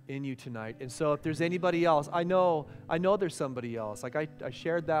doing in you tonight. And so if there's anybody else, I know there's somebody else. Like I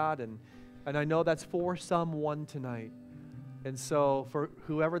shared that, and I know that's for someone tonight. And so for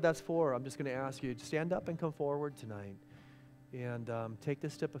whoever that's for, I'm just going to ask you to stand up and come forward tonight and take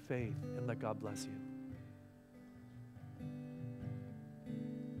this step of faith and let God bless you.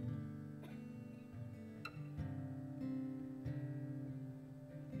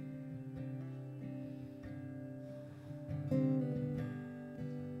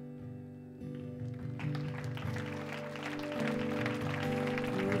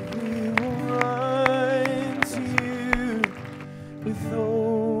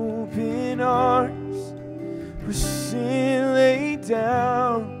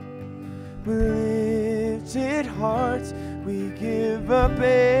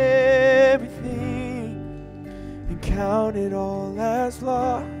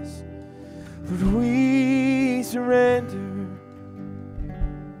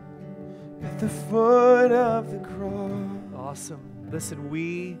 Listen,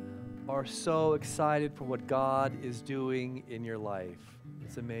 we are so excited for what God is doing in your life.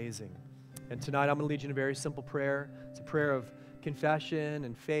 It's amazing. And tonight I'm going to lead you in a very simple prayer. It's a prayer of confession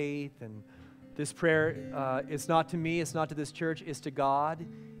and faith. And this prayer is not to me, it's not to this church, it's to God.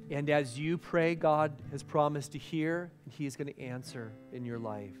 And as you pray, God has promised to hear, and He's going to answer in your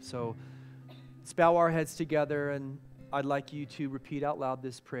life. So let's bow our heads together, and I'd like you to repeat out loud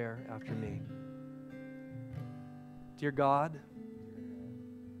this prayer after me. Dear God,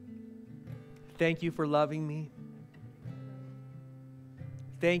 thank you for loving me.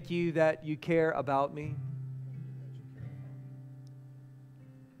 Thank you that you care about me.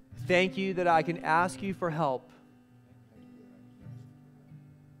 Thank you that I can ask you for help.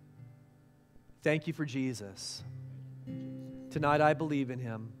 Thank you for Jesus. Tonight I believe in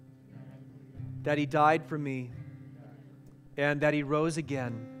Him, that He died for me, and that He rose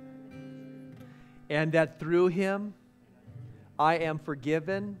again, and that through Him I am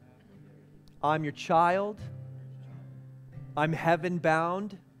forgiven. I'm your child. I'm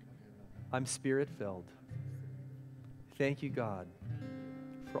heaven-bound. I'm Spirit-filled. Thank you, God,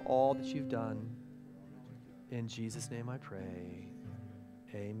 for all that you've done. In Jesus' name I pray.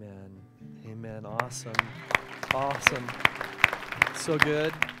 Amen. Amen. Awesome. Awesome. So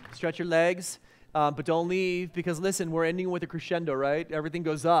good. Stretch your legs, but don't leave, because listen, we're ending with a crescendo, right? Everything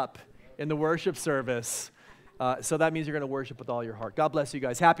goes up in the worship service. So that means you're going to worship with all your heart. God bless you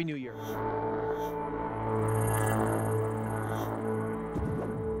guys. Happy New Year.